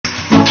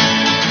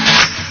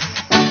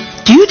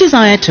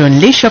desire to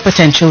unleash your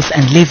potentials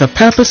and live a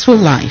purposeful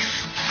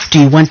life?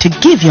 Do you want to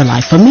give your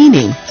life a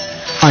meaning?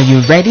 Are you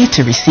ready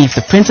to receive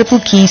the principal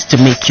keys to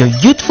make your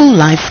youthful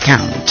life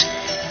count?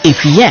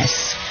 If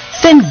yes,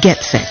 then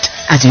get set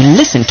as you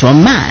listen to a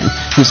man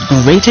whose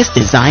greatest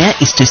desire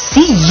is to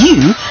see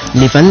you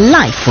live a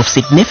life of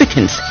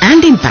significance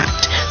and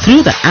impact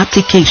through the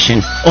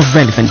application of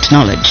relevant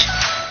knowledge.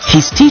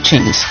 His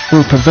teachings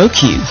will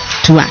provoke you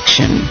to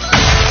action.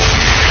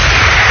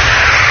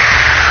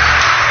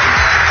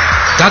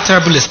 That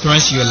terrible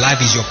experience in your life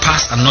is your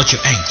past and not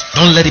your end.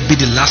 Don't let it be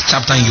the last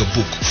chapter in your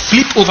book.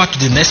 Flip over to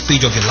the next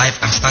page of your life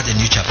and start a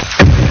new chapter.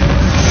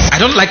 I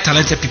don't like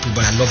talented people,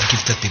 but I love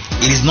gifted people.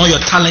 It is not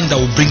your talent that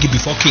will bring you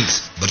before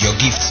kings, but your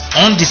gifts.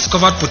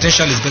 Undiscovered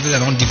potential is better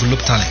than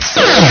undeveloped talent.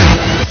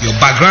 Your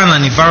background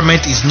and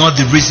environment is not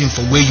the reason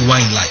for where you are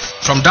in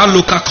life. From that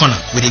local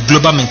corner with a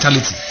global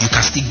mentality, you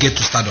can still get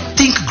to stardom.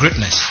 Think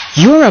greatness.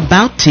 You're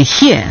about to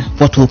hear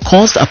what will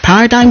cause a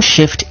paradigm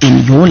shift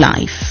in your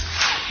life.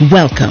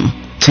 Welcome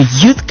to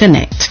Youth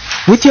Connect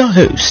with your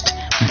host,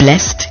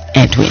 Blessed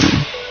Edwin.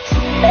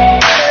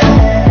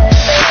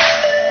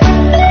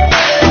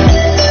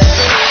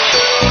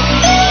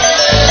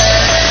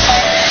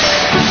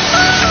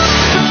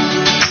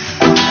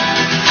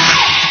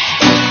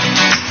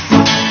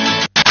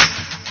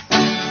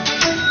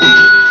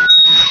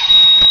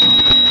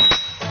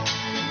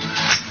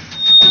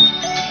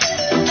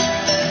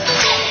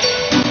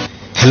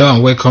 Hello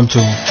and welcome to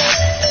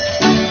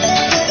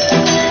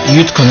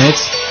Youth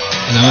Connect.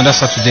 Another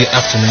Saturday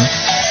afternoon,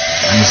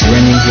 and it's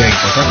raining here in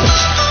Port Harcourt.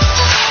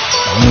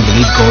 I want to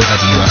believe God that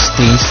you are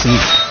staying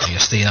safe and you're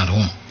staying at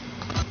home.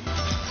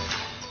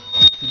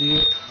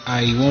 Today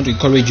I want to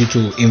encourage you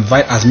to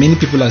invite as many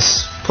people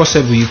as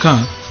possible you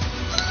can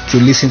to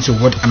listen to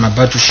what I'm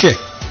about to share.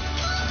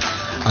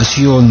 As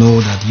you all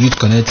know, that Youth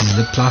Connect is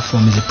the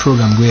platform, is a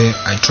program where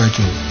I try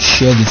to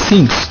share the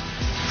things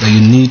that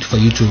you need for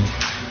you to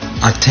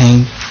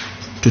attain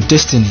to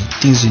destiny,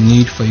 things you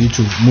need for you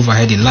to move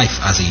ahead in life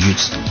as a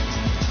youth.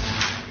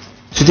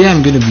 Today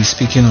I'm going to be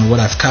speaking on what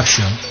I've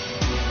captioned,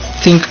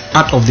 think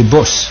out of the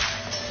box.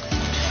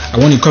 I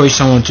want to encourage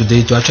someone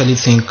today to actually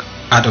think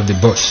out of the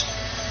box.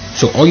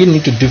 So all you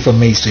need to do for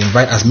me is to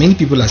invite as many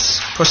people as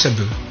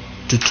possible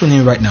to tune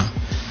in right now.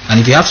 And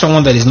if you have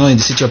someone that is not in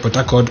the city of Port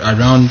Harcourt,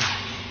 around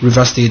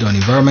River State or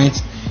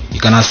environment,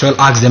 you can as well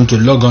ask them to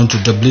log on to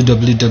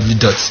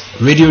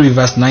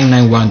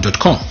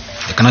www.radiorivers991.com.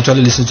 They can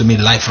actually listen to me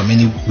live from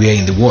anywhere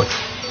in the world.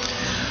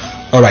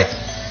 Alright,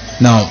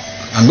 now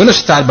I'm going to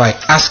start by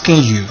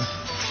asking you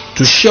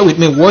to share with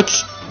me what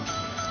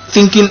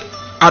thinking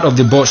out of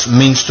the box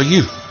means to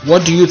you.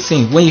 What do you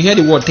think? When you hear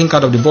the word think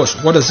out of the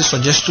box, what does it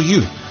suggest to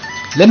you?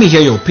 Let me hear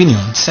your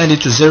opinion. Send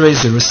it to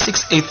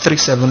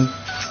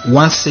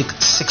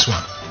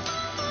 08068371661.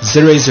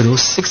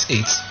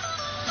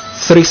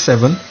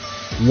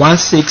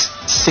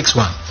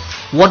 08068371661.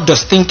 What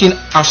does thinking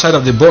outside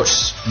of the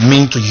box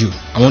mean to you?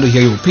 I want to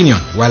hear your opinion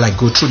while I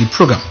go through the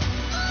program.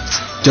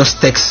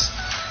 Just text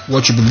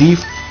what you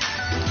believe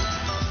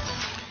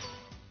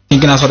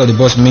thinking outside of the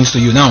box means to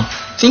you. Now,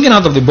 thinking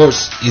out of the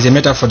box is a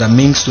metaphor that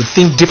means to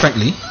think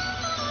differently,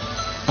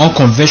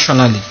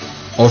 unconventionally,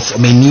 or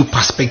from a new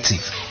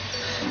perspective.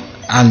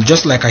 And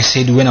just like I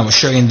said when I was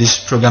sharing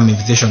this program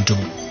invitation to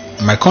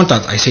my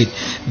contact, I said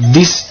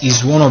this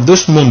is one of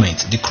those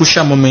moments, the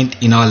crucial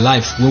moment in our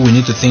life where we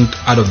need to think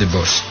out of the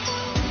box.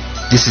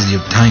 This is the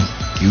time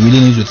you really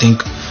need to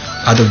think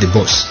out of the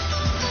box.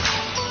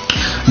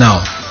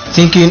 Now,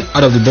 thinking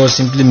out of the box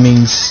simply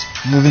means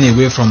moving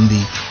away from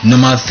the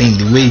normal thing,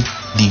 the way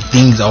the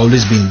things are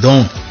always being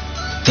done,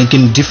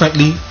 thinking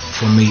differently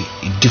from a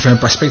different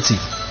perspective.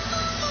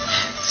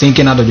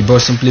 Thinking out of the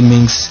box simply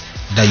means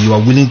that you are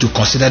willing to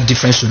consider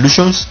different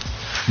solutions,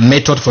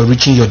 method for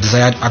reaching your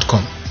desired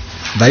outcome.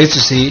 That is to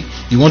say,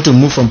 you want to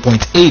move from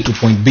point A to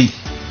point B,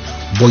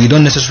 but you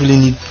don't necessarily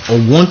need or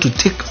want to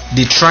take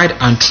the tried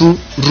and true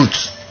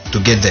route to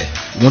get there.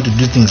 You want to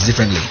do things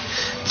differently.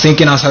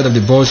 Thinking outside of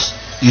the box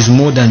is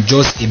more than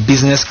just a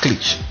business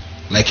cliché.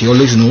 Like you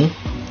always know,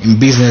 in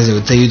business they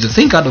will tell you to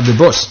think out of the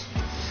box.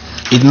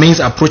 It means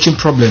approaching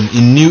problems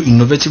in new,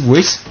 innovative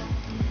ways,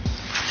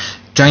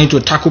 trying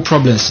to tackle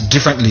problems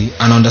differently,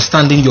 and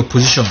understanding your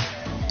position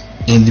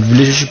in the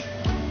relationship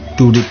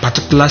to the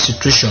particular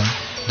situation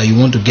that you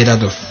want to get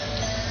out of.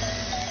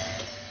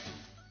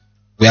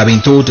 We have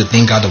been told to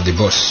think out of the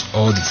box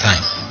all the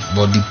time,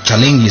 but the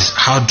challenge is,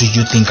 how do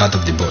you think out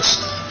of the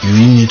box? You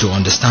really need to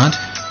understand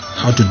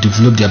how to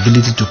develop the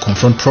ability to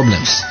confront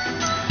problems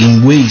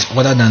in ways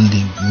other than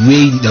the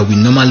way that we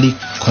normally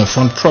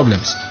confront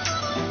problems.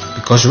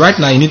 Because right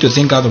now you need to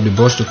think out of the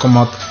box to come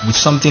up with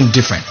something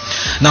different.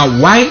 Now,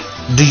 why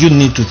do you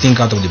need to think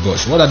out of the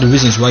box? What are the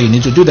reasons why you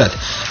need to do that?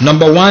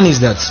 Number one is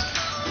that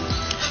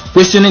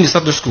questioning the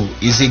status quo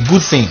is a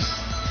good thing.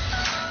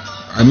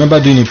 I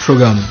remember doing a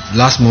program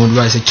last month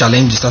where I said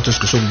challenge the status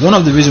quo. So one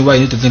of the reasons why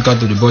you need to think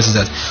out of the box is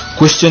that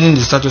questioning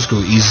the status quo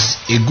is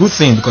a good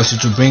thing because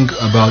it will bring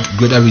about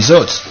greater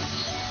results.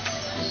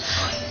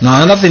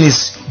 Now another thing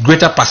is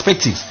greater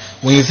perspective.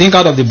 When you think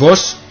out of the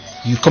box,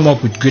 you come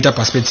up with greater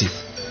perspective.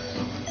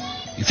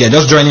 If you're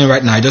just joining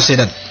right now, I just say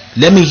that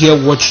let me hear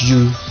what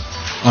you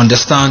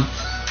understand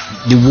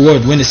the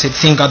word when they say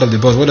think out of the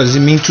box. What does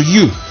it mean to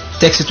you?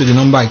 Text it to the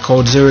number I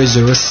called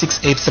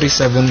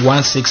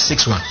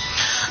 0068371661.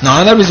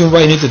 Now another reason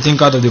why you need to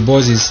think out of the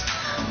box is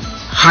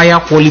higher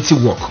quality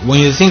work. When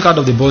you think out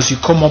of the box, you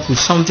come up with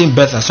something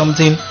better,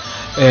 something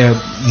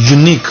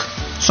unique,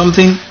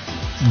 something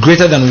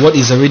greater than what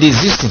is already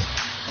existing.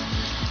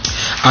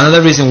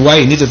 Another reason why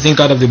you need to think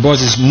out of the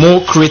box is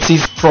more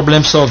creative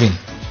problem solving.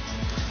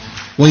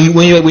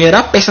 When you're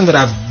that person that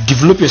have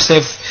developed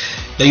yourself,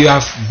 that you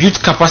have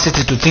built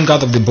capacity to think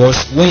out of the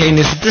box, when you're in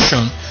a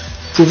situation,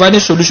 providing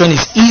solution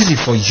is easy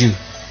for you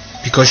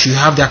because you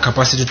have that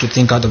capacity to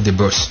think out of the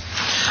box.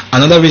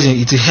 Another reason,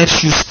 it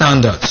helps you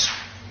stand out.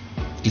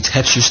 It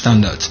helps you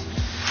stand out.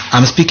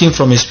 I'm speaking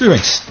from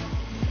experience.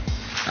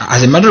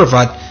 As a matter of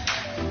fact,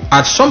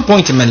 at some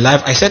point in my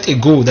life, I set a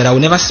goal that I will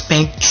never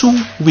spend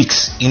 2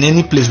 weeks in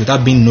any place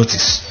without being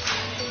noticed.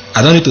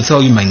 I don't need to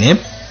tell you my name.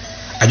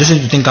 I just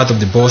need to think out of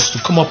the box to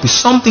come up with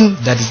something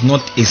that is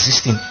not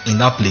existing in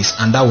that place,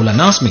 and that will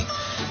announce me.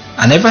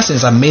 And ever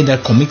since I made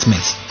that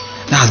commitment,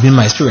 that has been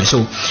my experience.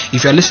 So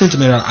if you're listening to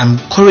me, I'm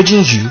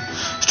encouraging you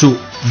to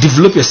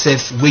develop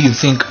yourself where you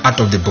think out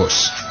of the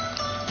box.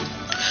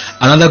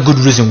 Another good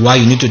reason why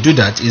you need to do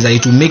that is that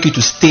it will make you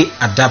to stay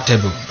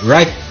adaptable.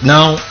 Right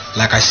now,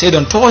 like I said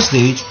on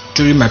Thursday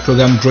during my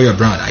program Grow Your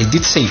Brand, I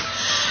did say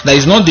that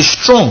it's not the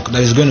strong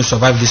that is going to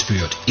survive this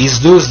period. It's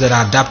those that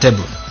are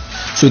adaptable.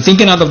 So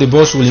thinking out of the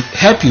box will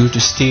help you to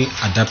stay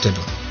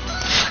adaptable.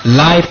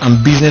 Life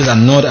and business are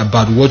not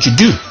about what you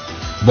do,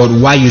 but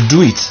why you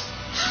do it.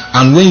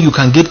 And when you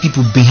can get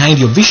people behind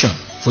your vision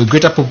for a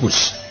greater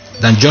purpose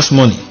than just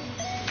money,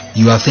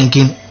 you are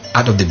thinking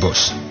out of the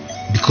box,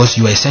 because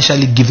you are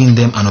essentially giving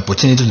them an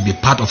opportunity to be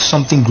part of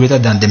something greater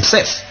than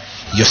themselves,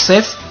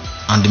 yourself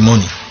and the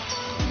money.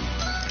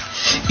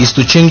 Is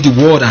to change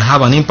the world and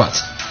have an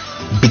impact,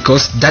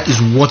 because that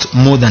is what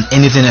more than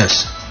anything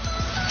else.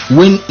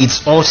 When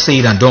it's all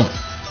said and done,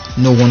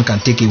 no one can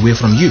take away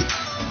from you,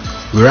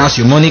 whereas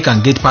your money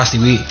can get passed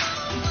away.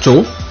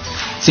 So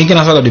thinking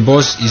outside of the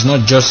box is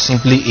not just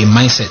simply a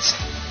mindset,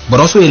 but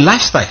also a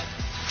lifestyle.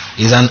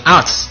 It's an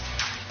art.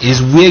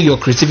 It's where your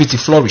creativity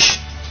flourish,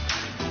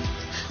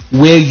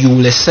 where you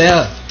will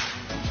excel.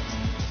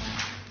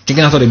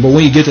 Thinking outside the box,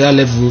 when you get to that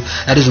level,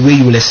 that is where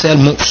you will excel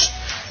most,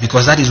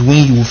 because that is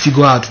when you will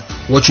figure out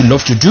what you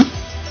love to do,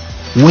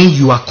 when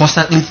you are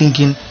constantly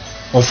thinking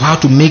of how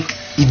to make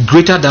it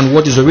greater than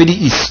what is already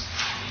is.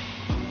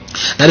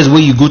 That is where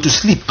you go to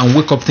sleep and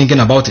wake up thinking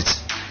about it.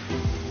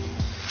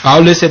 I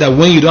always say that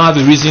when you don't have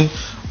a reason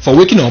for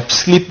waking up,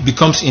 sleep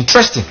becomes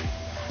interesting.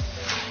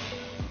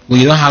 When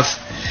you don't have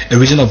a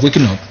reason of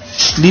waking up,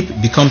 sleep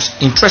becomes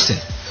interesting.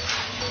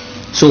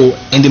 So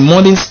in the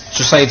modern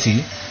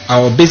society,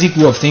 our basic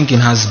way of thinking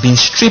has been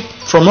stripped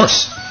from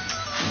us,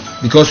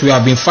 because we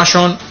have been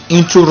fashioned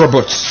into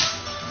robots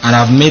and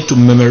have made to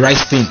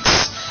memorize things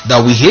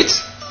that we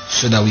hate,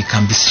 so that we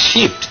can be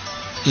shaped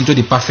into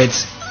the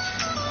perfect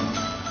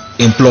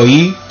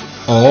employee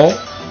or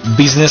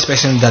business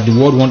person that the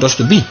world wants us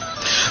to be.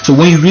 So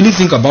when you really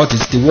think about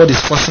it, the world is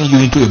forcing you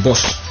into a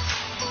box.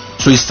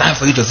 So it's time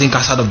for you to think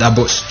outside of that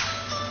box.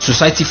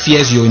 Society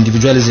fears your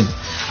individualism,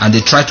 and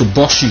they try to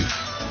box you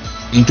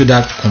into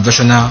that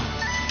conventional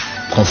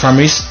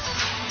conformist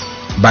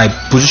by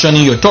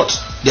positioning your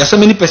thoughts. There are so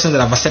many persons that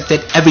have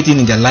accepted everything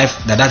in their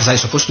life that that's how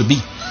it's supposed to be.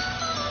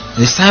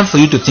 And it's time for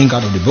you to think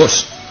out of the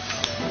box.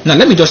 Now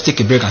let me just take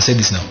a break and say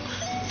this now.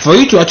 For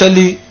you to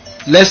actually,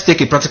 let's take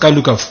a practical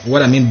look of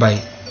what I mean by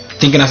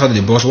thinking outside of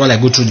the box while I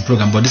go through the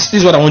program. But this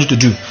is what I want you to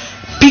do.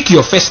 Pick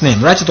your first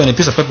name, write it on a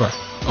piece of paper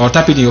or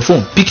type it in your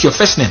phone. Pick your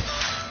first name.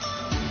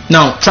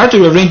 Now try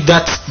to arrange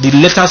the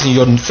letters in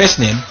your first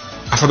name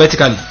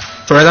alphabetically.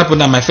 For example,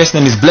 now my first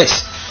name is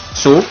Bless.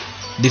 So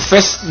the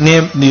first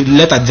name, the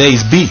letter there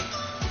is B.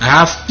 I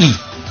have E.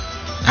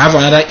 I have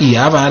another E.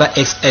 I have another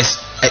X,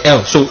 S,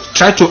 L. So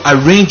try to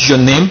arrange your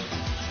name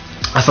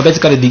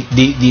alphabetically,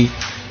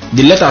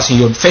 the letters in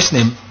your first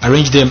name,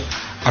 arrange them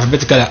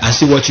alphabetically and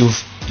see what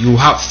you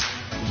have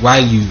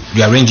while you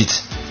arrange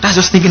it. That's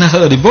just thinking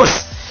outside of the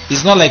box.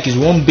 It's not like it's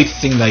one big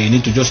thing that you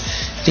need to just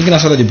thinking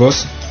outside of the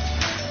box.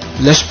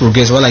 Let's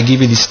progress while I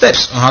give you the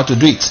steps on how to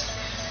do it.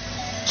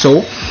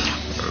 So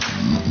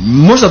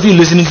most of you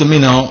listening to me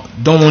now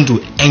don't want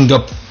to end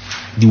up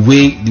the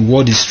way the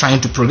world is trying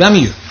to program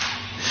you,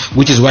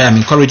 which is why I'm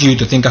encouraging you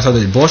to think outside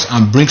of the box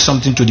and bring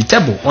something to the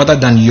table other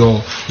than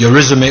your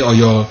resume or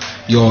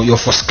your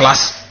first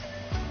class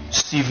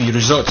CV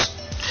results,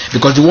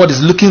 because the world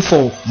is looking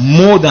for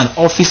more than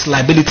office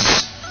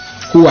liabilities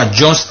who are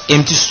just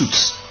empty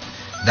suits.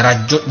 There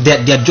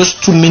are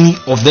just too many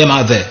of them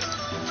out there.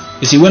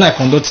 You see, when I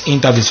conduct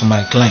interviews for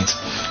my clients,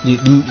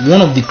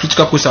 one of the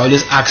critical questions I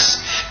always ask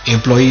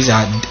employees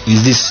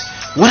is this: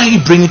 what are you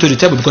bringing to the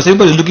table? Because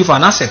everybody is looking for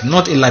an asset,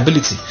 not a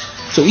liability.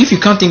 So if you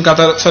can't think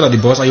outside of the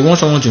box and you want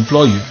someone to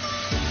employ you,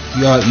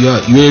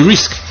 you're a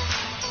risk.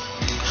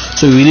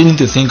 So you really need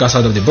to think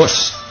outside of the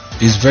box.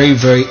 It's very,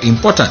 very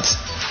important.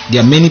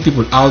 There are many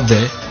people out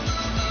there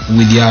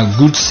with their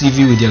good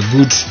CV, with their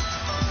good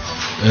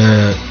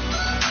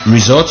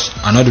results,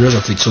 and all the rest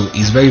of it. So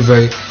it's very,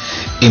 very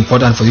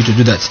important for you to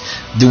do that.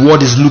 The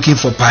world is looking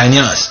for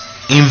pioneers,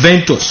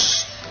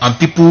 inventors, and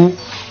people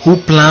who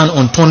plan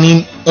on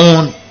turning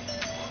on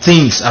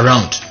things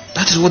around.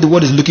 That is what the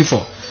world is looking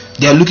for.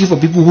 They are looking for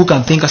people who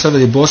can think outside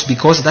of the box,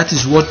 because that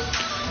is what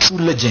true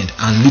legend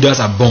and leaders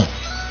are born.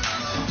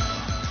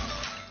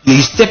 You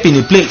step in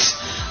a place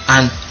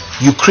and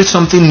you create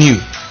something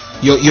new,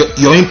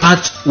 your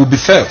impact will be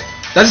felt.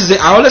 That is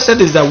I always said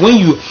is that when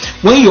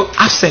your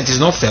absence is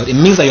not felt, it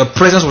means that your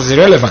presence was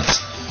irrelevant.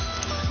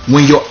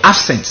 When your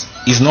absence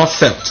is not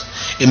felt,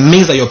 it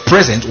means that your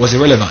presence was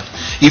irrelevant.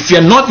 If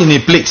you're not in a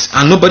place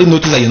and nobody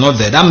notices that you're not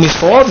there, that means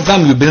for all the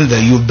time you've been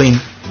there, you've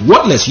been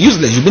worthless,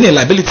 useless, you've been a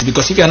liability.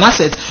 Because if you're an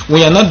asset,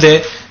 when you're not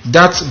there,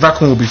 that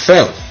vacuum will be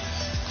filled.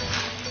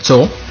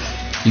 So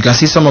you can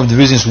see some of the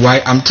reasons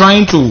why I'm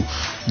trying to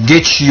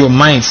get your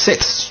mind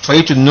set for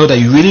you to know that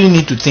you really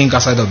need to think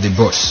outside of the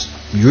box.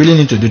 You really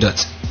need to do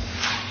that.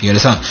 You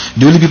understand?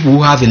 The only people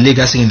who have a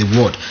legacy in the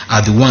world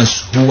are the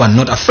ones who are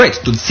not afraid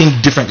to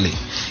think differently.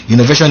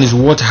 Innovation is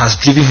what has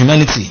driven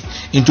humanity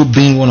into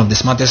being one of the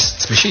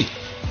smartest species.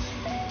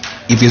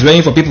 If it's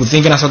waiting for people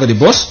thinking outside of the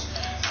box,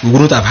 we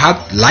wouldn't have had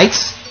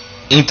lights,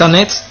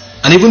 internet,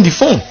 and even the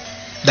phone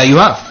that you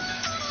have.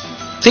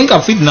 Think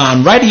of it now.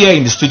 I'm right here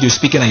in the studio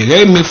speaking, and you're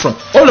hearing me from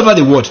all over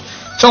the world.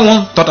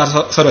 Someone thought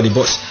outside of the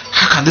box.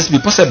 How can this be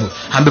possible?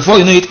 And before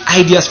you know it,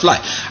 ideas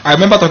fly. I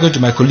remember talking to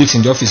my colleagues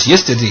in the office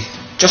just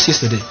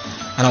yesterday,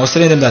 and I was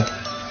telling them that,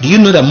 do you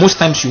know that most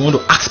times you want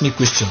to ask me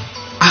questions,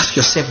 ask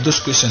yourself those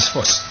questions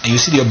first, and you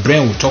see your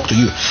brain will talk to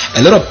you.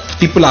 A lot of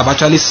people have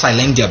actually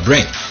silenced their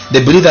brain.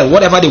 They believe that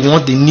whatever they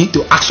want, they need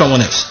to ask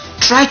someone else.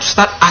 Try to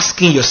start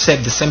asking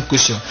yourself the same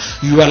question.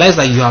 You realize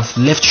that you have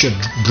left your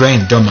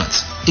brain dormant.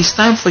 It's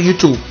time for you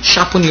to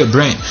sharpen your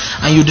brain,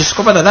 and you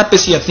discover that that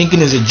person you're thinking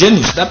is a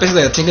genius. That person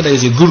that you're thinking that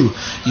is a guru,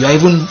 you are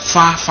even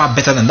far, far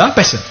better than that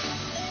person.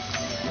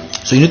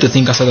 So you need to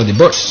think outside of the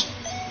box.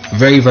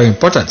 Very, very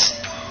important.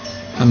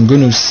 I'm going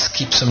to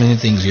skip so many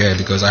things here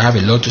because I have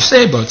a lot to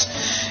say, but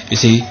you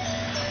see,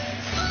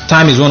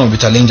 time is one of the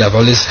challenges I've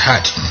always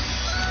had.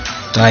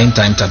 Time,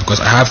 because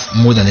I have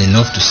more than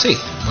enough to say,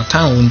 but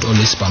time won't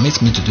always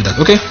permit me to do that.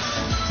 Okay,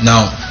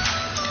 now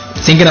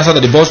thinking outside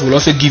of the box will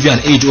also give you an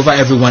edge over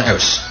everyone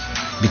else,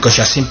 because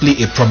you're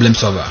simply a problem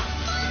solver.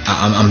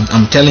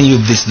 I'm telling you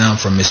this now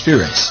from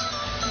experience.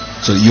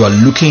 So you are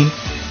looking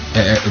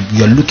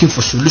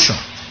for solution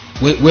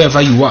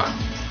wherever you are.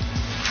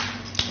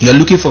 You're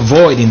looking for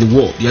void in the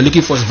world. You're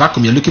looking for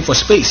vacuum. You're looking for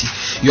space.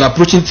 You're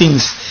approaching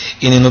things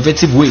in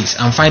innovative ways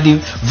and finding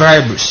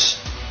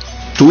variables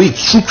to it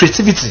through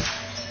creativity.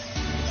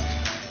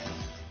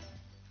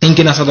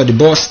 Thinking outside of the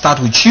box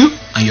starts with you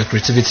and your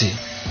creativity.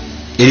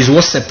 It is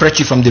what separates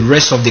you from the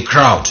rest of the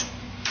crowd.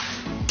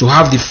 To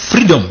have the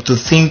freedom to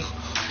think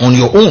on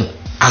your own,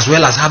 as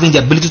well as having the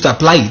ability to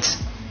apply it.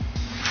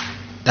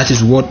 That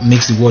is what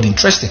makes the world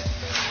interesting.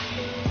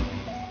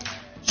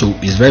 So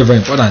it's very, very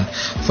important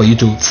for you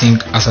to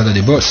think outside of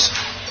the box.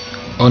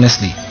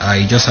 Honestly,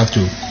 I just have to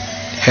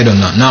head on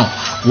now. Now,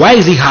 why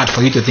is it hard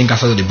for you to think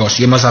outside of the box?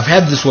 You must have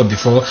heard this word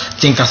before.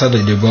 Think outside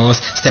of the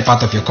box. Step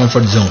out of your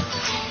comfort zone.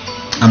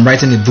 I'm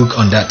writing a book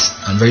on that,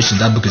 and very soon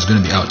that book is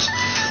going to be out.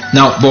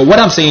 Now, but what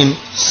I'm saying,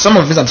 some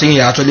of the things I'm saying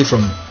here are actually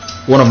from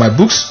one of my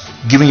books,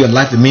 Giving Your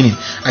Life a Meaning.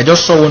 I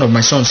just saw one of my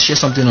sons share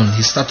something on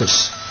his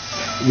status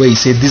where he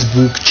said, this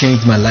book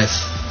changed my life.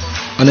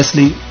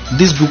 Honestly,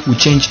 this book will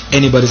change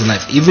anybody's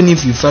life. Even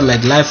if you felt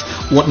like life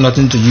worth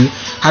nothing to you,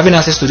 having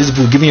access to this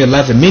book, Giving Your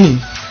Life a Meaning,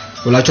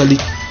 will actually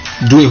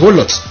do a whole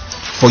lot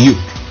for you.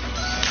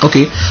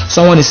 Okay,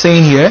 someone is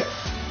saying here,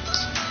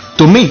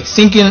 to me,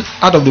 thinking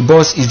out of the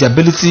box is the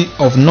ability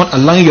of not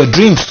allowing your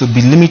dreams to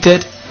be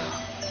limited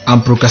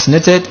and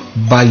procrastinated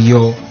by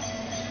your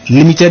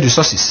limited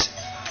resources.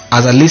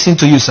 As I listen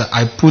to you, sir,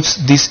 I put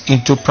this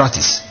into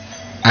practice.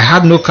 I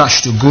had no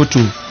cash to go to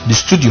the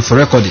studio for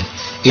recording.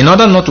 In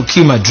order not to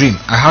kill my dream,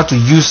 I had to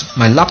use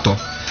my laptop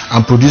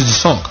and produce the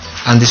song,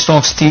 and the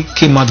song still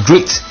came out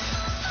great.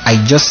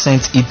 I just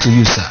sent it to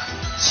you, sir,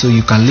 so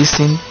you can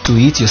listen to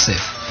it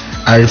yourself.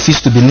 I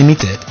refuse to be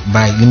limited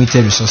by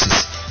limited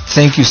resources.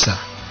 Thank you, sir.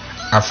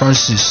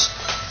 Alphonsus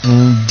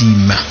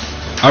Ndima.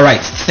 Alright,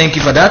 thank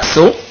you for that.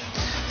 So,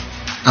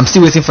 I'm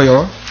still waiting for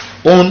your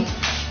own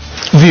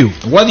view.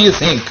 What do you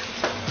think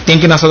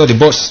thinking outside of the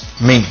box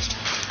means?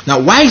 Now,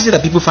 why is it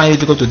that people find it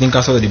difficult to think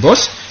outside of the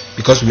box?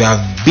 Because we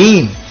have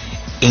been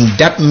in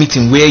that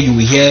meeting where you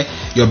will hear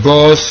your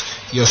boss,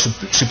 your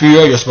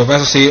superior, your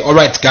supervisor say,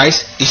 alright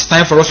guys, it's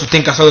time for us to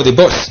think outside of the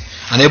box.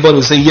 And everybody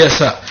will say, yes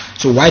sir.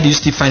 So why do you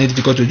still find it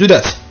difficult to do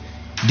that?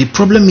 The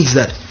problem is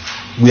that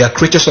we are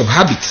creatures of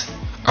habit,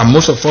 and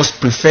most of us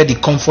prefer the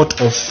comfort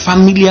of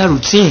familiar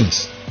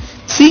routines,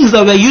 things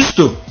that we are used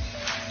to.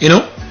 You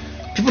know,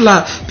 people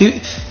are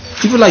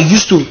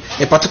used to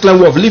a particular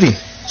way of living.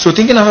 So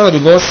thinking outside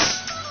of the box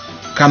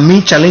can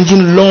mean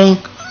challenging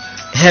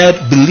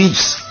long-held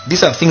beliefs.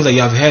 These are things that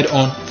you have heard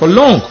on for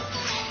long.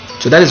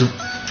 So that is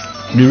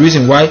the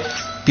reason why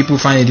people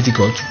find it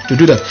difficult to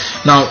do that.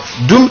 Now,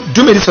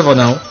 do me this favor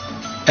now.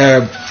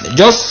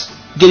 Just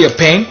get your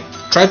pen.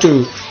 Try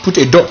to put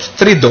a dot,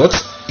 3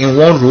 dots in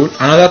one row,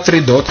 another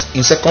 3 dots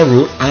in second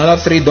row, another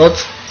 3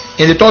 dots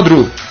in the third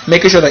row.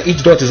 Making sure that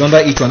each dot is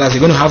under each one. That's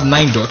you're going to have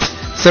 9 dots,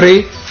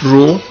 3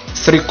 row,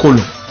 3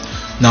 column.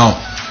 Now,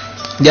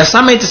 the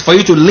assignment is for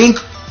you to link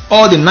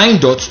all the 9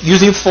 dots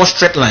using 4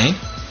 straight line,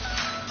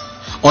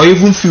 or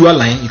even fewer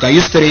line. You can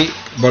use 3,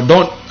 but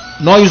not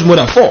use more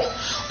than 4,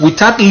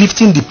 without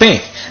lifting the pen.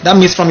 That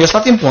means from your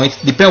starting point,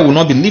 the pen will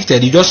not be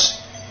lifted. You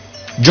just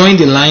join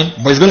the line,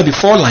 but it's going to be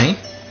 4 line,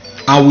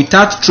 and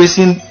without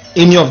tracing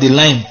any of the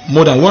line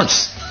more than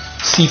once.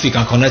 See if you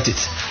can connect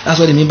it. That's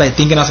what I mean by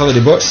thinking outside of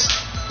the box.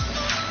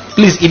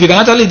 Please, if you can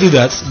actually do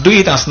that, do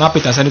it and snap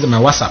it and send it to my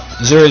WhatsApp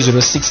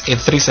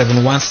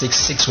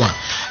 00683716661.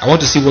 I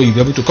want to see what you'll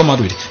be able to come out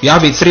with. You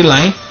have a 3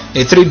 line,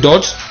 a 3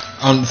 dots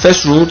on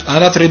first row,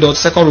 another 3 dots,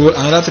 second row,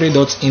 another 3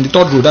 dots in the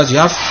third row. That you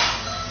have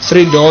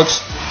 3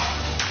 dots.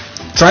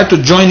 Try to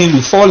join in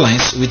with 4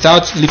 lines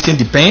without lifting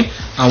the pen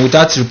and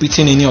without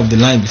repeating any of the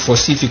line before.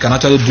 See if you can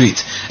actually do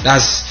it.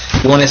 That's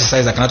one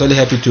exercise that can actually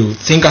help you to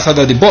think outside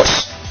of the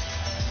box.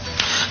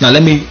 Now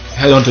let me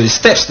head on to the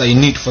steps that you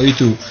need for you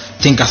to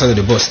think outside of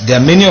the box. There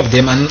are many of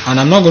them, and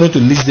I'm not going to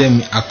list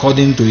them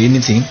according to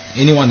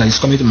anyone that is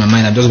coming to my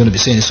mind. I'm just going to be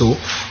saying so.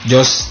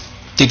 Just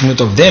take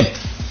note of them.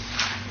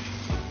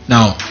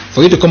 Now,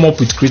 for you to come up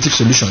with creative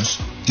solutions,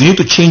 you need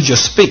to change your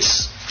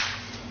space.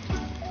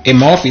 In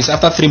my office,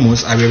 after 3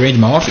 months, I rearranged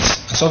my office.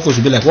 And some folks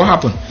will be like, what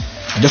happened?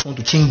 I just want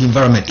to change the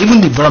environment.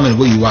 Even the environment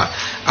where you are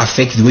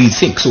affects the way you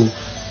think. So,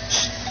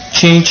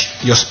 change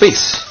your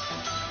space.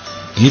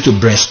 You need to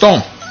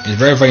brainstorm. It's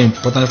very, very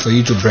important for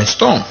you to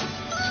brainstorm.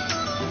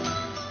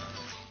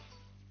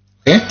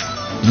 Okay?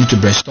 You need to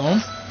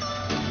brainstorm.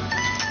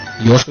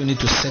 You also need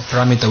to set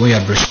parameter when you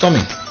are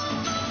brainstorming.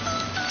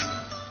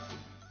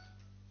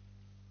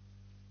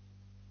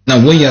 Now,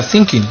 when you are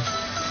thinking,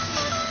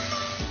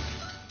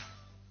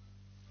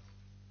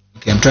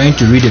 okay, I'm trying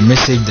to read a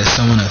message that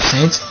someone has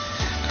sent.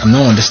 I'm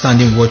not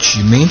understanding what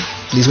you mean.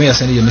 Please, when you're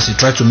sending your message,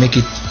 try to make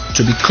it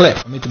to be clear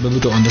for me to be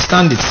able to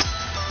understand it,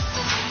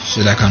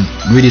 so that I can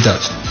read it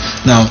out.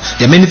 Now,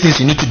 there are many things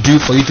you need to do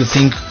for you to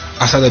think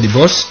outside of the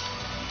box.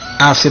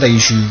 I have said that you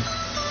should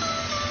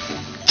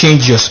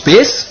change your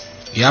space.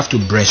 You have to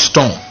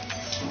brainstorm.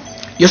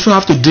 You also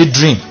have to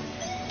daydream.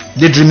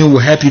 Daydreaming will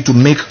help you to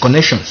make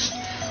connections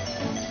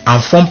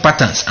and form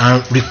patterns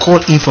and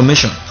recall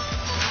information.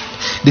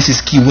 This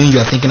is key when you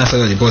are thinking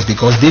outside of the box,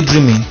 because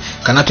daydreaming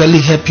can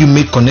actually help you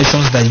make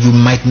connections that you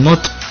might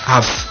not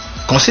have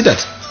considered.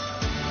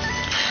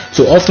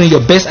 So often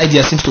your best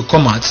idea seems to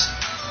come out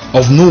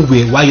of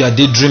nowhere while you are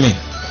daydreaming.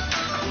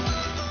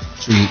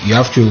 So you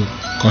have to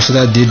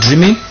consider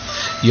daydreaming.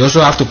 You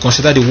also have to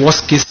consider the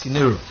worst case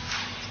scenario.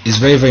 It's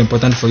very, very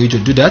important for you to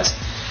do that.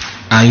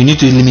 And you need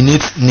to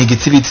eliminate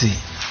negativity.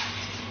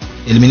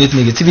 Eliminate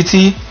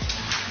negativity.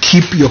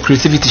 Keep your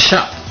creativity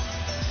sharp.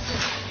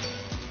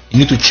 You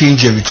need to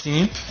change your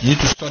routine. You need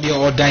to study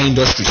other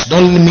industries.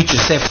 Don't limit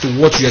yourself to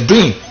what you are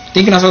doing.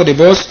 Thinking outside the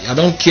box, I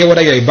don't care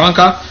whether you're a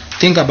banker,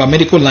 think about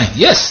medical line.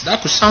 Yes,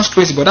 that could sound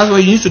crazy, but that's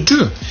what you need to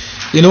do.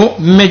 You know,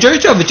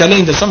 majority of the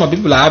challenge that some of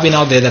people are having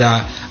out there that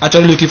are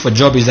actually looking for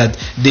job is that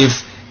they've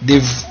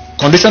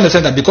conditioned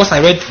themselves that because I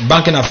read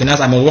banking and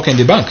finance, I must work in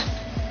the bank.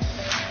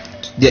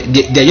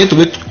 They're yet to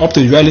wake up to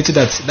the reality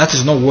that that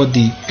is not what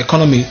the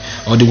economy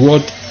or the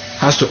world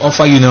has to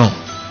offer you now.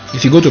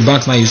 If you go to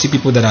banks now, you see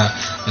people that are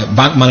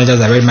bank managers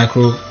that read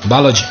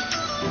microbiology.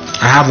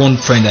 I have one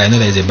friend that I know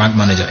that is a bank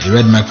manager. He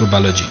read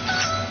microbiology.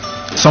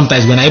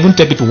 Sometimes when I even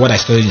tell people what I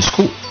studied in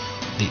school,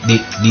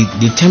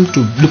 they tend to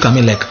look at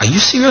me like, are you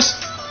serious?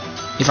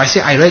 If I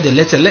say I read the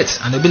letter,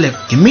 and they'll be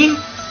like, you mean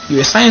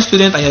you're a science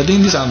student and you're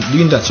doing this and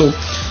doing that? So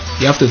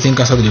you have to think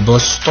outside of the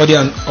box, study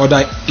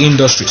other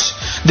industries.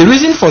 The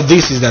reason for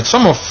this is that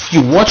some of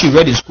you, what you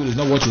read in school is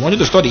not what you wanted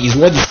to study, is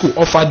what the school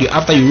offered you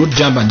after you wrote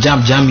jam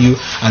you,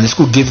 and the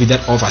school gave you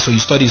that offer, so you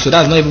studied. So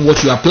that's not even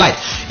what you applied.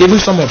 Even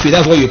some of you,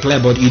 that's what you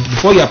applied, but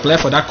before you apply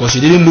for that course,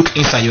 you didn't look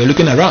inside, you were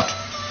looking around.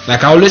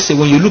 Like I always say,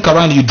 when you look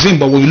around, you dream,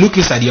 but when you look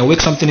inside, you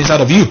awake something inside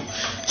of you.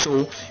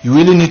 So you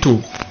really need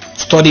to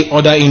study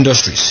other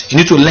industries. You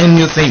need to learn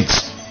new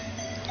things.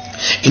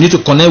 You need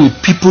to connect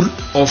with people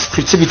of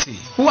creativity.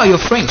 Who are your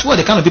friends? Who are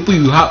the kind of people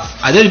you have?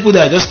 Are there people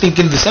that are just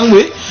thinking the same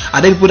way? Are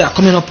there people that are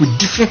coming up with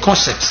different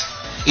concepts?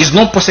 It's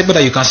not possible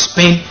that you can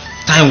spend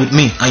time with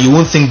me and you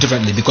won't think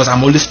differently, because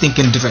I'm always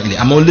thinking differently.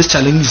 I'm always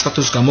challenging the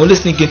status quo. I'm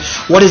always thinking,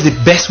 what is the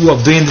best way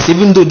of doing this?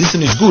 Even though this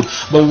thing is good,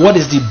 but what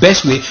is the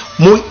best way,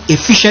 more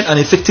efficient and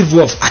effective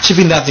way of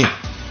achieving that thing?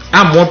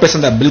 I'm one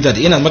person that believes that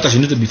in as much as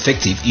you need to be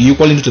effective, you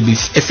equally need to be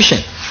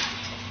efficient.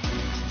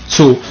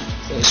 So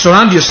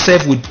surround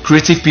yourself with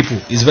creative people.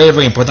 It's very,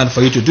 very important for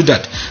you to do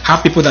that.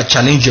 Have people that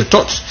challenge your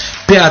thoughts.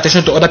 Pay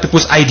attention to other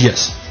people's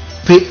ideas.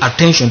 Pay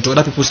attention to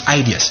other people's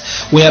ideas.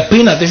 When you're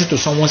paying attention to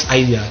someone's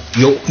idea,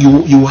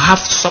 you have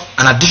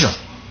an addition.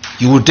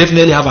 You will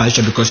definitely have an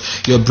addition, because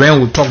your brain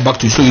will talk back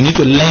to you. So you need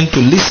to learn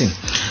to listen.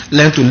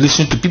 Learn to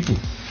listen to people.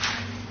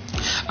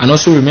 And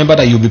also remember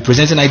that you'll be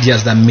presenting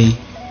ideas that may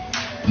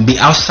be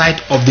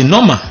outside of the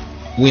normal.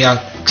 We are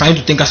trying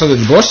to think outside of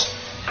the box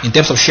in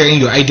terms of sharing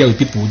your idea with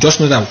people. Just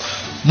know that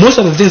most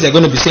of the things they're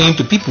going to be saying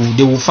to people,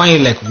 they will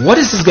find like, what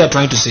is this guy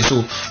trying to say?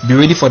 So be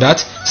ready for that.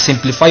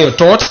 Simplify your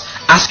thoughts.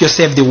 Ask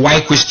yourself the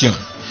why question.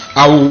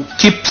 I will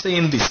keep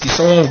saying this till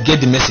someone will get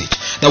the message.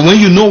 That when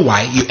you know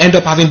why, you end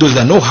up having those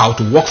that know how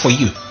to work for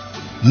you.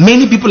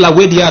 Many people are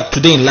where they are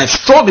today in life,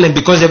 struggling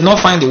because they've not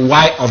found the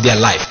why of their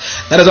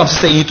life. That is what I'm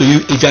saying to you.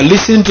 If you're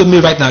listening to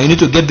me right now, you need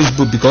to get this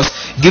book, because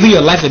giving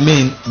your life a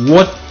meaning,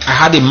 what I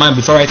had in mind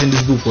before writing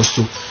this book was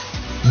to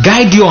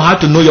guide you on how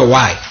to know your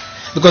why.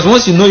 Because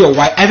once you know your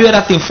why, every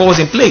other thing falls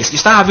in place. You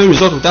start having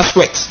results without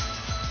sweat.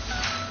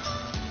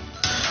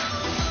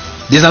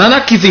 There's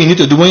another key thing you need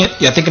to do when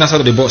you're thinking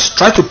outside of the box.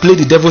 Try to play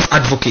the devil's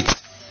advocate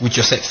with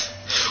yourself.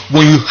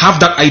 When you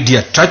have that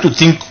idea, try to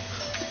think,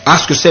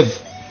 ask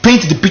yourself,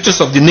 paint the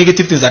pictures of the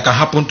negative things that can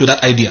happen to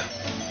that idea.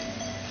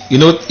 You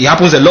know, it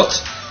happens a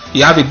lot.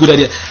 You have a good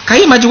idea. Can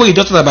you imagine when you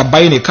just thought about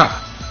buying a car,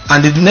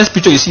 and the next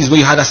picture you see is where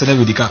you had an accident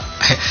with the car?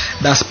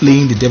 That's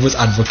playing the devil's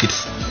advocate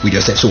with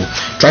yourself. So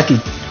try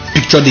to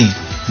picture the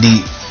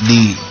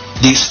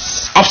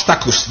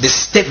obstacles, the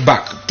step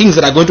back, things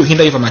that are going to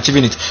hinder you from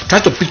achieving it. Try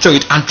to picture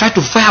it and try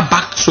to fire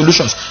back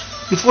solutions.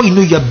 Before you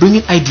know, you're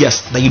bringing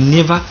ideas that you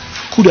never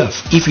could have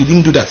if you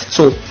didn't do that.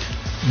 So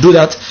do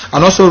that.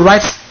 And also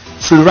write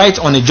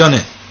on a journal.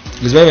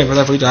 It's very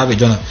important for you to have a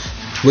journal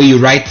where you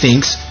write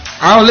things.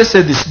 I always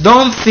say this: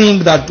 don't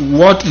think that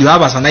what you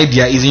have as an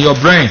idea is in your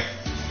brain.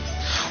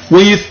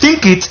 When you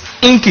think it,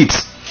 ink it.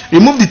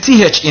 Remove the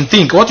th in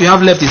think. What you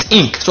have left is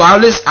ink. So I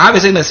have a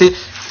saying that say,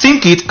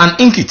 think it and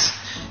ink it.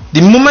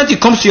 The moment it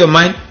comes to your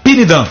mind, pin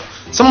it down.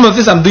 Some of the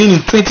things I'm doing in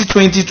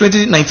 2020,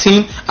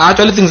 2019 are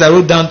actually things I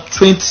wrote down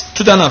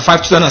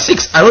 2005,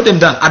 2006. I wrote them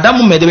down. At that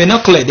moment, they were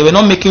not clear. They were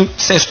not making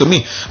sense to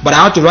me. But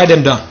I had to write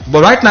them down.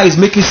 But right now, it's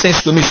making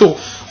sense to me. So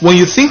when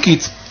you think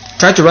it,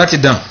 try to write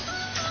it down.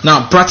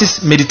 Now,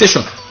 practice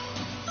meditation.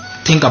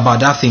 Think about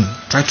that thing.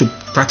 Try to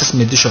practice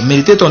meditation.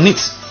 Meditate on it.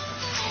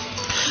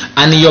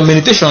 And in your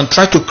meditation,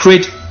 try to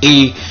create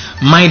a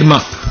mind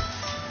map.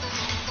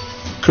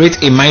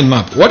 Create a mind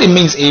map. What it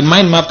means, a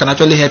mind map can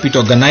actually help you to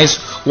organize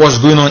what's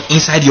going on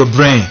inside your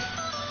brain,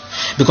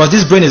 because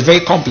this brain is very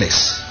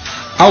complex.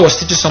 I was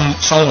teaching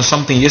someone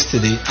something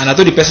yesterday, and I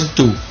told the person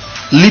to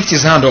lift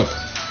his hand up,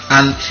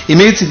 and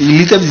immediately he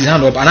lifted his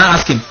hand up, and I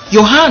asked him,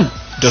 your hand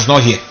does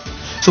not hear.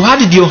 So how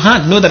did your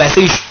hand know that I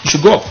say you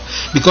should go up?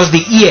 Because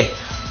the ear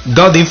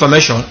got the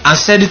information and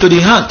sent it to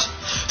the hand.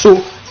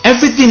 So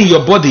everything in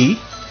your body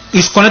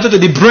is connected to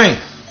the brain.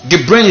 The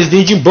brain is the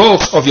engine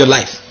box of your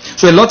life.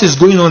 So a lot is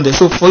going on there.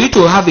 So for you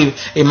to have a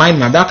mind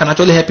map, that can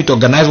actually help you to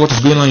organize what is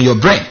going on in your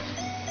brain,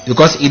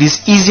 because it is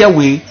easier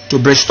way to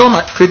brainstorm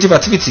creative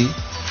activity.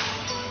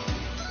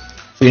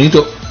 So you need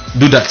to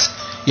do that.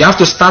 You have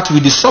to start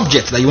with the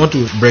subject that you want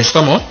to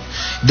brainstorm on.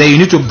 Then you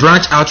need to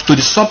branch out to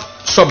the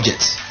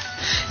sub-subjects.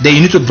 Then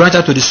you need to branch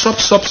out to the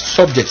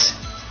sub-sub-subjects.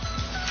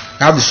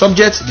 You have the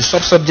subject, the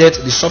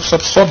sub-subject, the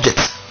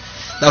sub-sub-subjects.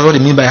 That's what I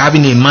mean by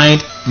having a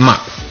mind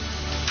map.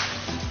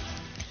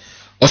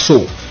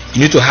 Also,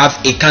 you need to have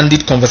a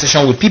candid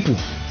conversation with people.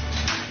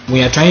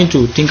 When you're trying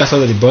to think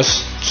outside of the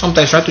box,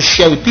 sometimes try to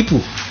share with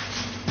people.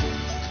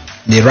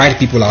 The right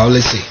people, I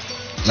always say.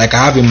 Like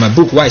I have in my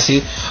book, where I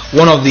say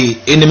one of the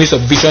enemies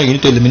of vision you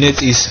need to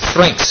eliminate is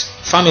friends,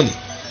 family.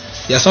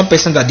 There are some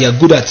persons that they are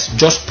good at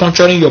just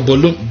puncturing your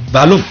balloon.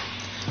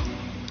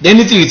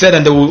 Anything you tell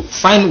them, they will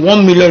find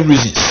 1 million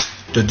reasons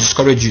to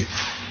discourage you.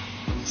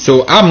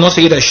 So I'm not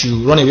saying that you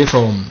should run away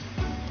from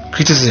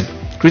criticism.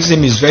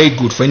 Criticism is very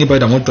good for anybody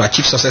that wants to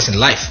achieve success in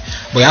life,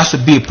 but it has to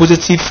be a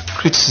positive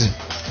criticism.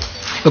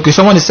 Okay,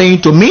 someone is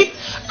saying to me,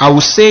 I will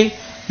say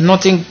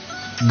nothing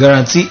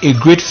guarantee a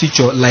great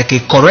future like a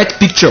correct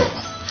picture.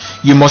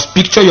 You must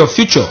picture your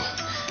future.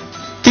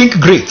 Think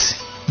great,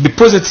 be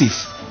positive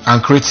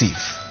and creative.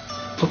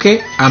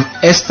 Okay, I'm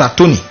Esther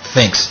Tony.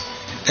 Thanks.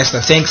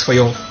 Esther, thanks for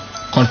your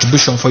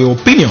contribution, for your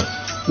opinion.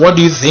 What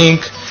do you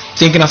think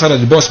thinking outside of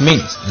the box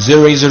means?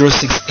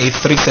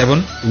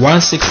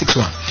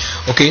 08068371661.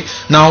 Okay,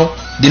 now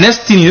the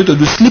next thing you need to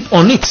do, sleep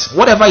on it.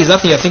 Whatever is that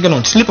thing you're thinking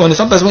on, sleep on it.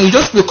 Sometimes when you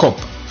just wake up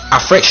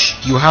afresh,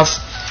 you have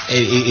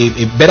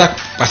a better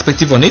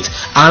perspective on it.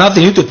 Another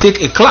thing, you need to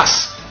take a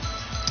class.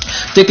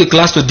 Take a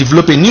class to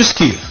develop a new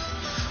skill.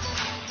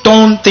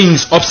 Turn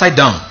things upside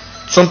down.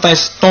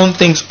 Sometimes turn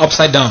things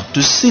upside down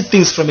to see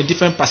things from a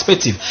different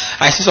perspective.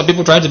 I see some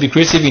people trying to be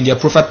creative in their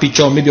profile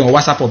picture, maybe on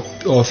WhatsApp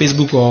or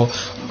Facebook or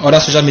other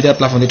social media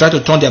platforms. They try to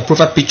turn their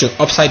profile picture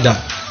upside down.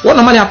 What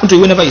normally happens to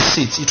you whenever you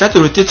sit? You try to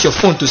rotate your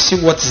phone to see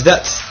what is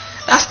that.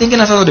 That's thinking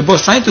outside of the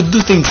box, trying to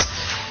do things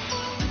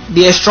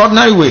the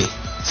extraordinary way.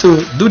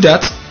 So do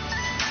that.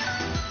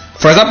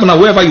 For example, now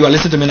wherever you are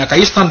listening to me now, can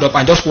you stand up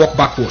and just walk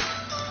backward?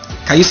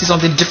 Can you see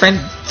something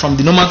different from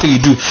the normal thing you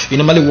do? You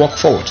normally walk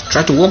forward.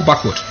 Try to walk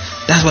backward.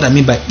 That's what I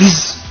mean by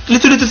these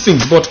little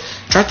things, but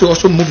try to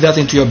also move that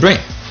into your brain.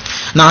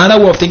 Now,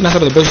 another way of thinking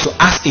outside of the box is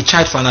to ask a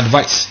child for an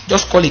advice.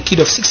 Just call a kid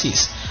of 6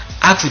 years.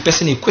 ask the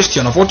person a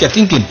question of what you're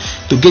thinking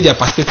to get their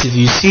perspective,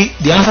 you see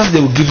the answers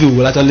they will give you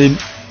will actually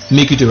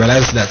make you to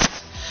realize that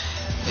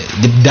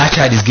that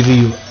child is giving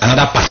you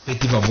another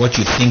perspective of what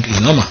you think is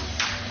normal.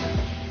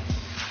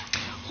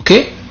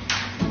 Okay?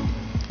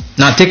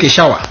 Now take a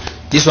shower.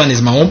 This one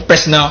is my own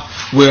personal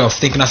way of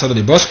thinking outside of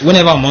the box.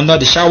 Whenever I'm under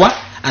the shower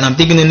and I'm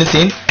thinking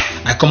anything,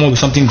 I come up with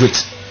something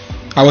great.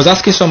 I was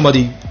asking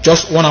somebody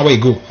just 1 hour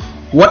ago,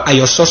 what are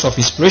your source of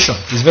inspiration?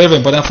 It's very, very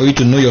important for you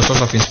to know your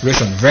source of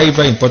inspiration. Very,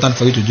 very important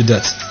for you to do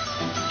that.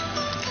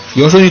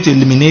 You also need to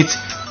eliminate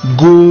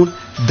goal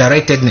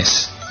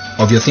directedness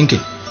of your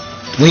thinking.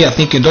 When you're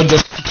thinking, don't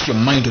just fix your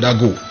mind to that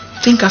goal.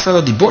 Think outside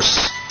of the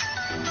box.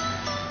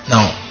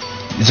 Now,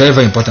 it's very,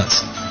 very important.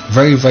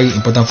 Very, very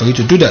important for you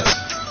to do that.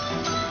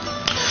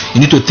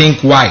 You need to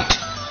think wide.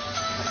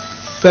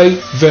 Very,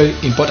 very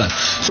important.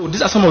 So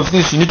these are some of the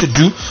things you need to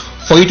do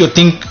for you to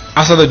think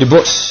outside of the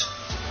box.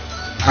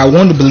 I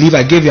want to believe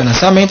I gave you an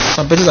assignment.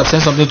 Some persons have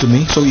sent something to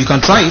me, so you can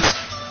try it.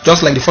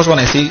 Just like the first one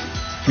I say,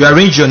 you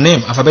arrange your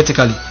name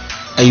alphabetically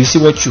and you see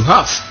what you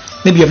have.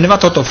 Maybe you have never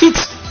thought of it.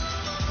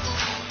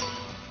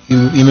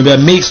 You may be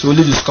amazed to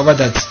only discover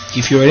that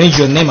if you arrange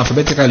your name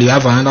alphabetically, you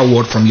have another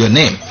word from your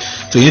name.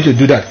 So you need to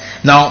do that.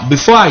 Now,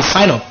 before I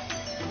sign up,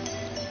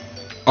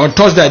 on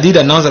Thursday I did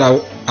announce that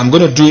I'm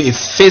going to do a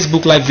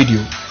Facebook live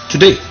video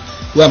today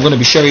where I'm going to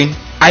be sharing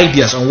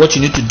ideas on what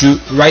you need to do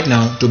right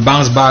now to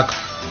bounce back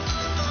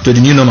to the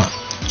new normal.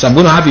 So I'm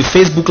going to have a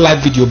Facebook live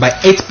video by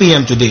 8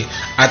 p.m. today.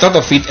 I thought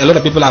of it. A lot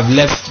of people have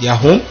left their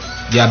home.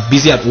 They are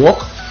busy at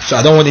work. So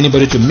I don't want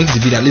anybody to miss the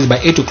video. At least by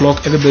 8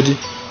 o'clock, everybody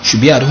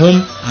should be at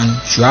home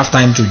and should have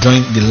time to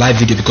join the live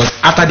video, because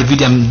after the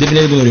video I'm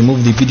definitely going to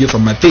remove the video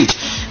from my page,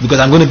 because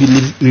I'm going to be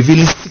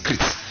revealing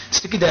secrets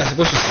that I'm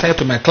supposed to sell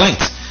to my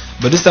clients,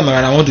 but this time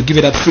around I want to give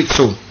it that free.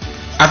 So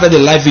after the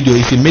live video,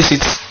 if you miss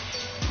it,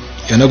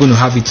 you're not going to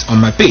have it on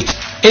my page.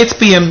 8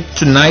 p.m.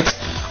 tonight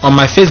on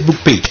my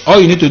Facebook page. All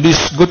you need to do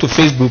is go to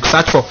Facebook,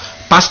 search for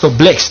Pastor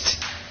Blessed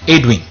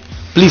Edwin.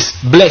 Please,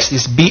 Blessed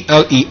is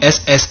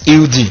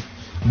BLESSED,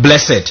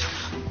 Blessed,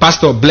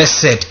 Pastor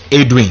Blessed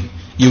Edwin.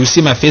 You will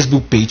see my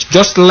Facebook page.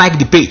 Just like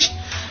the page.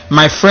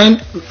 My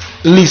friend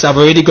list I've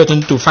already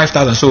gotten to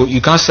 5,000, so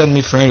you can't send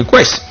me friend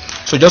requests.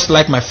 So just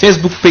like my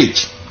Facebook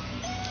page,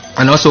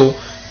 and also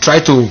try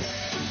to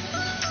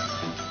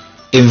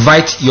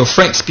invite your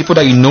friends, people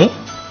that you know.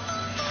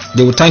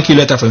 They will thank you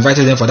later for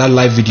inviting them for that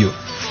live video.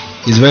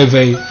 It's very,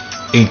 very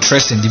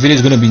interesting. The video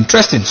is going to be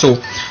interesting.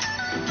 So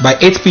by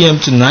 8 p.m.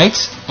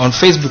 tonight on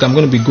Facebook, I'm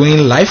going to be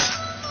going live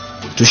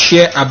to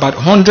share about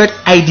 100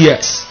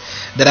 ideas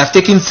that I've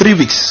taken 3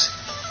 weeks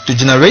to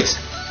generate,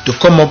 to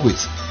come up with.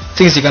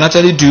 Things you can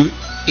actually do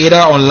either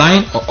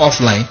online or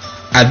offline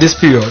at this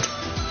period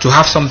to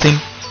have something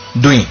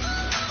doing.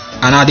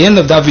 And at the end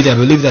of that video, I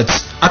believe that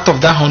out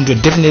of that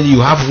 100, definitely you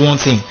have one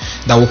thing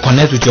that will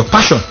connect with your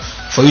passion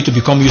for you to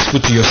become useful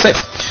to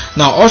yourself.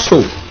 Now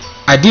also,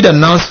 I did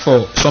announce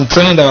for some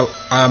training that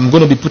I'm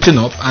going to be putting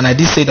up, and I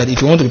did say that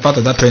if you want to be part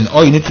of that training,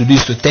 all you need to do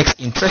is to text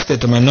interested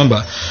to my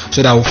number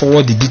so that I will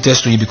forward the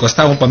details to you, because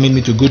that won't permit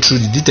me to go through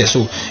the details.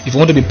 So if you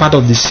want to be part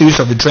of the series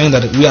of the training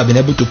that we have been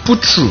able to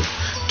put through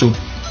to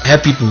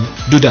help people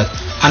do that.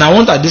 And I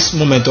want at this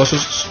moment also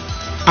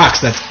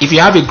ask that if you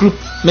have a group,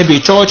 maybe a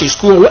church, a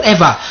school,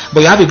 whatever,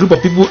 but you have a group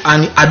of people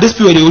and at this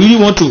period they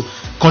really want to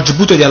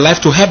contribute to their life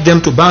to help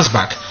them to bounce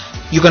back,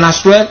 you can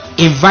as well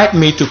invite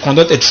me to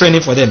conduct a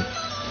training for them.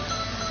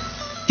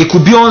 It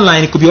could be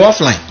online, it could be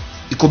offline.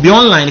 It could be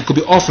online, it could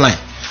be offline.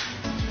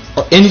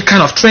 Or any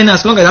kind of training,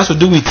 as long as it has to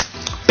do with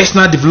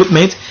personal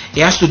development,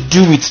 it has to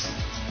do with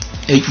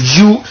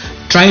you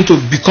trying to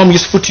become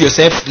useful to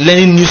yourself,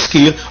 learning new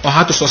skill, or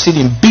how to succeed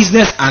in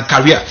business and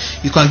career.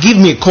 You can give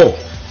me a call.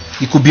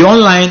 It could be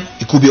online,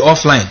 it could be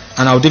offline,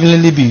 and I'll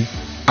definitely be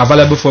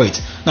available for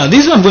it. Now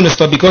this one I'm going to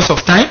stop because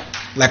of time.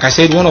 Like I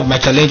said, one of my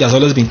challenges has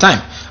always been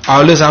time. I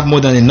always have more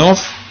than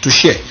enough to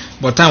share,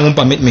 but time won't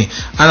permit me.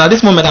 And at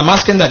this moment I'm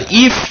asking that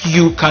if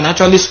you can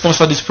actually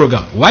sponsor this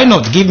program, why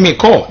not give me a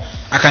call?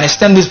 I can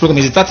extend this program.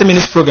 It's a 30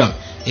 minutes program.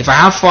 If I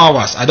have 4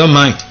 hours, I don't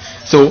mind.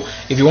 So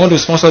if you want to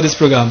sponsor this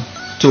program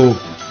to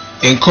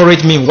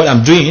encourage me in what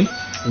I'm doing,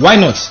 why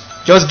not?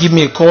 Just give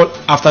me a call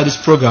after this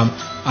program,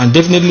 and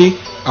definitely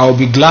I will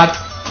be glad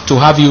to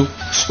have you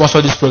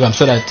sponsor this program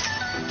so that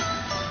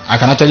I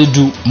can actually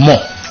do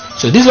more.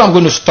 So this is where I'm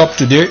going to stop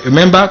today.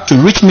 Remember to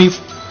reach me.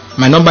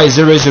 My number is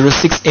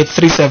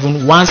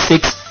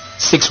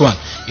 0068371661.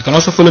 You can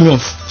also follow me on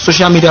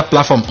social media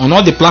platform. On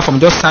all the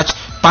platforms, just search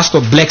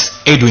Pastor Blessed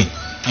Edwin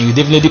and you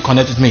definitely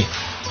connect with me.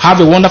 Have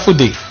a wonderful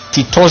day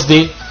till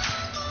Thursday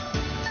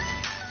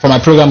for my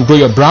program Grow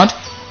Your Brand,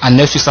 and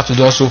next week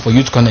Saturday also for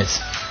Youth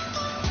Connect.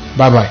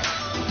 Bye bye.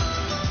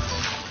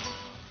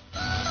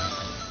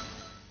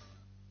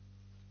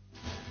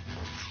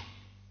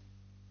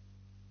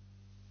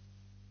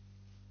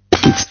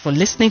 Thanks for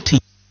listening to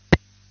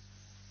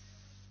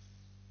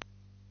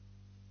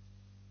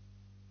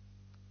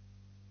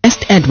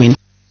Edwin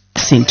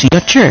into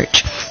your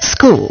church,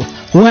 school,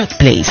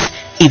 workplace,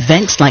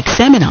 events like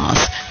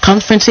seminars,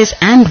 conferences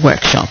and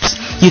workshops.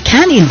 You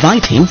can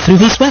invite him through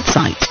his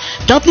website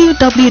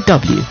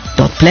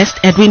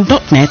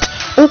www.blessededwin.net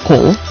or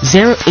call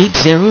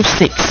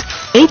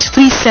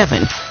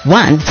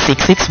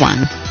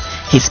 0806-837-1661.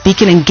 His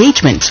speaking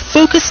engagements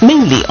focus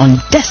mainly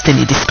on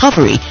destiny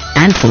discovery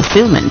and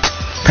fulfillment,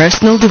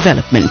 personal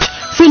development,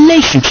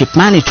 relationship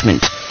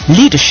management,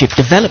 leadership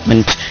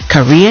development,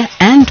 career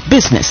and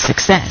business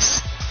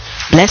success.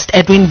 Blessed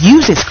Edwin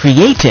uses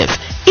creative,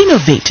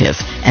 innovative,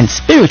 and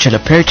spiritual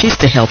approaches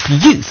to help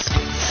youth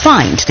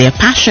find their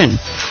passion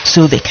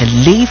so they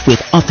can live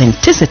with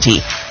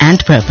authenticity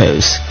and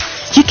purpose.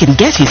 You can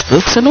get his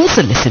books and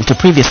also listen to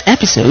previous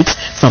episodes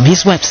from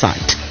his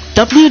website,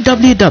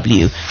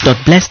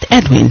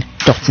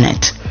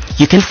 www.blessededwin.net.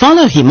 You can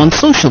follow him on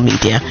social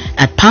media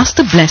at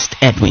Pastor Blessed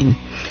Edwin.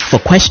 For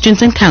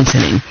questions and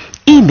counseling,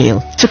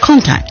 email to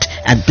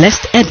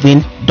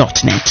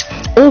contact@blessededwin.net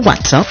or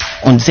WhatsApp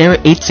on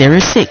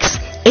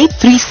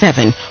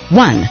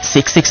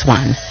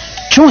 0806-837-1661.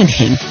 Join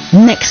him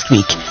next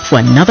week for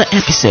another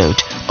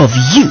episode of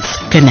Youth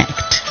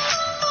Connect.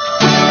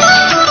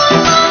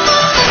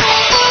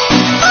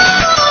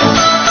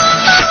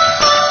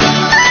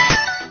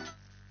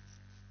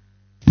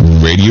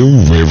 Radio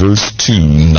Rivers 2